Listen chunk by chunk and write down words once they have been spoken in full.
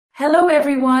Hello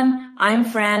everyone, I'm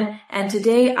Fran, and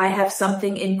today I have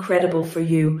something incredible for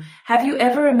you. Have you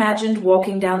ever imagined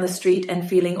walking down the street and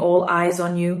feeling all eyes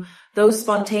on you? Those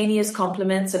spontaneous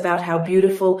compliments about how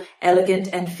beautiful, elegant,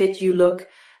 and fit you look?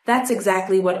 That's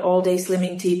exactly what All Day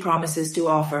Slimming Tea promises to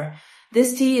offer.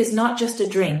 This tea is not just a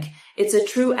drink, it's a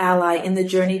true ally in the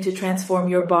journey to transform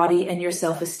your body and your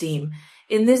self-esteem.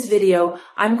 In this video,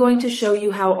 I'm going to show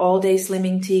you how All Day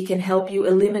Slimming Tea can help you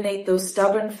eliminate those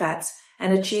stubborn fats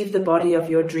and achieve the body of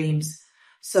your dreams.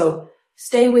 So,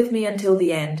 stay with me until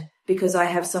the end, because I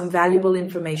have some valuable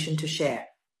information to share.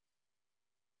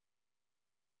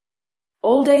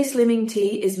 All Day Slimming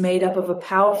Tea is made up of a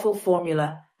powerful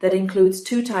formula that includes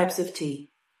two types of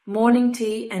tea, morning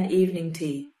tea and evening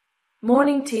tea.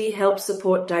 Morning tea helps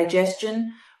support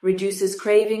digestion, reduces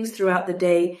cravings throughout the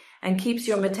day, and keeps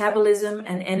your metabolism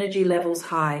and energy levels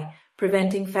high,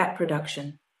 preventing fat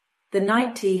production. The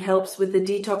night tea helps with the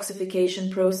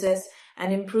detoxification process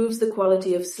and improves the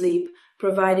quality of sleep,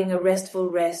 providing a restful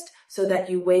rest so that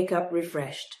you wake up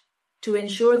refreshed. To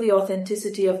ensure the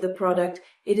authenticity of the product,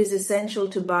 it is essential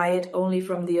to buy it only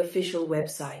from the official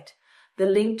website. The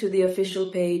link to the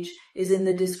official page is in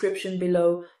the description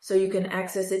below, so you can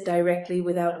access it directly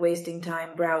without wasting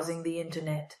time browsing the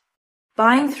internet.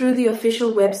 Buying through the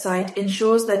official website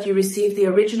ensures that you receive the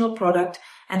original product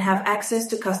and have access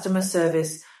to customer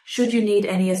service should you need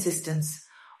any assistance.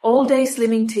 All Day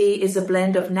Slimming Tea is a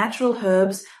blend of natural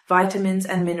herbs, vitamins,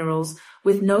 and minerals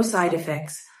with no side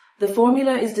effects. The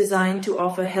formula is designed to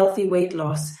offer healthy weight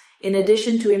loss, in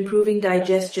addition to improving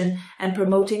digestion and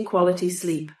promoting quality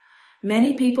sleep.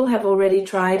 Many people have already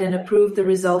tried and approved the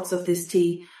results of this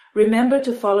tea. Remember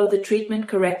to follow the treatment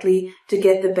correctly to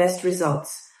get the best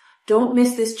results. Don't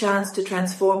miss this chance to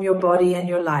transform your body and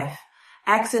your life.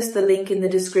 Access the link in the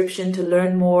description to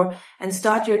learn more and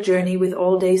start your journey with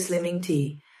All Day Slimming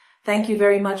Tea. Thank you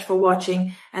very much for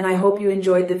watching, and I hope you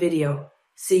enjoyed the video.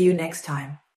 See you next time.